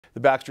The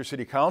Baxter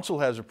City Council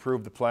has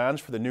approved the plans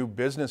for the new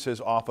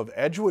businesses off of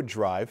Edgewood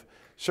Drive.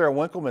 Sarah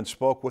Winkleman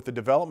spoke with the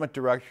development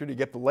director to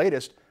get the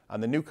latest on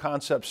the new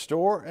concept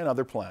store and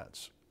other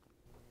plans.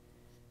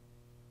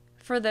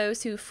 For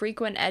those who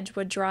frequent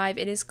Edgewood Drive,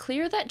 it is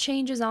clear that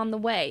change is on the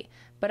way,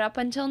 but up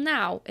until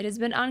now, it has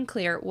been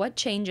unclear what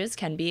changes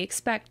can be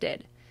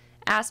expected.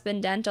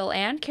 Aspen Dental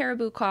and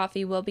Caribou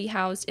Coffee will be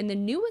housed in the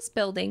newest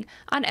building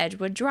on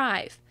Edgewood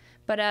Drive.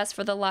 But as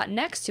for the lot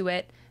next to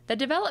it, the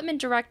development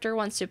director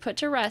wants to put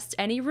to rest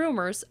any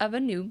rumors of a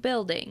new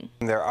building.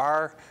 There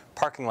are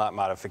parking lot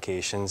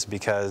modifications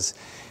because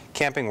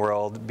Camping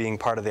World, being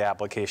part of the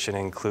application,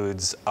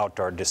 includes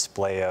outdoor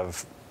display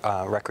of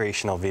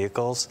recreational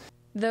vehicles.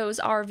 Those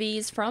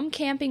RVs from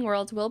Camping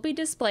World will be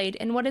displayed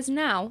in what is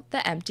now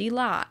the empty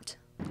lot.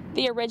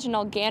 The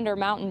original Gander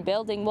Mountain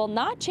building will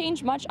not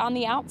change much on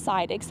the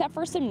outside except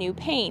for some new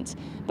paint,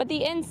 but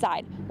the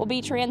inside will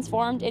be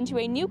transformed into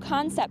a new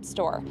concept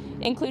store,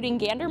 including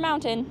Gander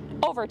Mountain,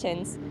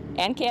 Overton's,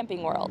 and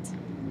Camping World.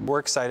 We're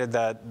excited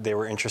that they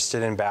were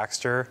interested in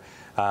Baxter,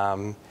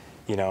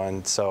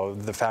 and so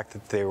the fact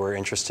that they were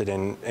interested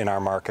in our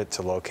market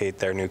to locate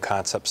their new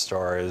concept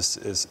store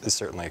is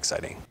certainly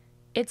exciting.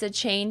 It's a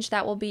change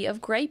that will be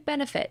of great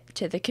benefit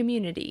to the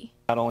community.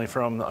 Not only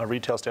from a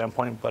retail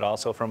standpoint, but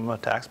also from a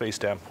tax-based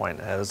standpoint.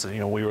 As you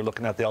know, we were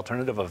looking at the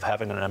alternative of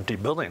having an empty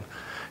building,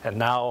 and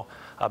now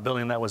a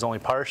building that was only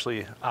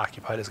partially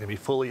occupied is going to be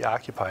fully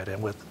occupied,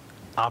 and with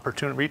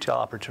retail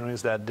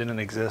opportunities that didn't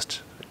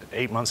exist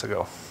 8 months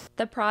ago.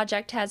 The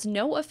project has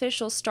no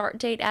official start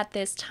date at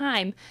this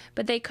time,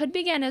 but they could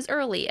begin as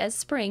early as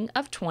spring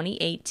of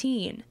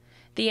 2018.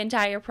 The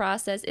entire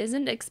process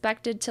isn't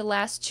expected to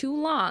last too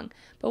long,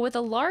 but with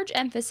a large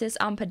emphasis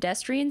on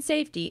pedestrian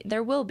safety,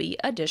 there will be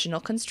additional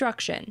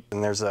construction.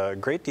 And there's a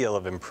great deal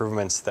of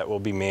improvements that will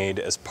be made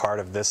as part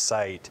of this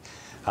site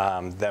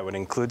that would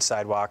include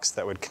sidewalks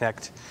that would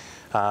connect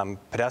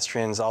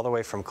pedestrians all the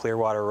way from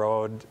Clearwater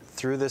Road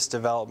through this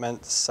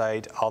development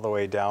site all the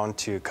way down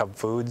to Cub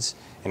Foods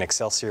and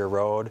Excelsior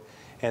Road,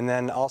 and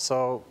then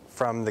also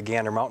from the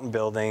Gander Mountain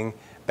building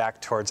back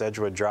towards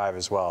Edgewood Drive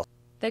as well.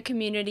 The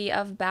community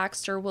of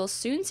Baxter will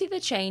soon see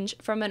the change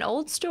from an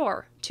old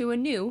store to a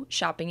new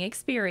shopping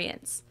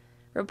experience.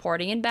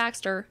 Reporting in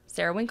Baxter,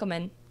 Sarah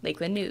Winkleman,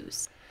 Lakeland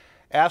News.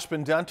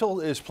 Aspen Dental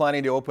is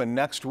planning to open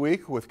next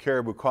week, with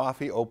Caribou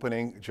Coffee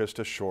opening just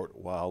a short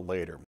while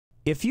later.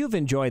 If you've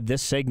enjoyed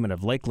this segment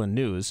of Lakeland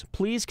News,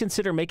 please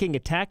consider making a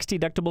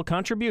tax-deductible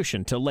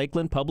contribution to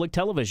Lakeland Public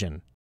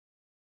Television.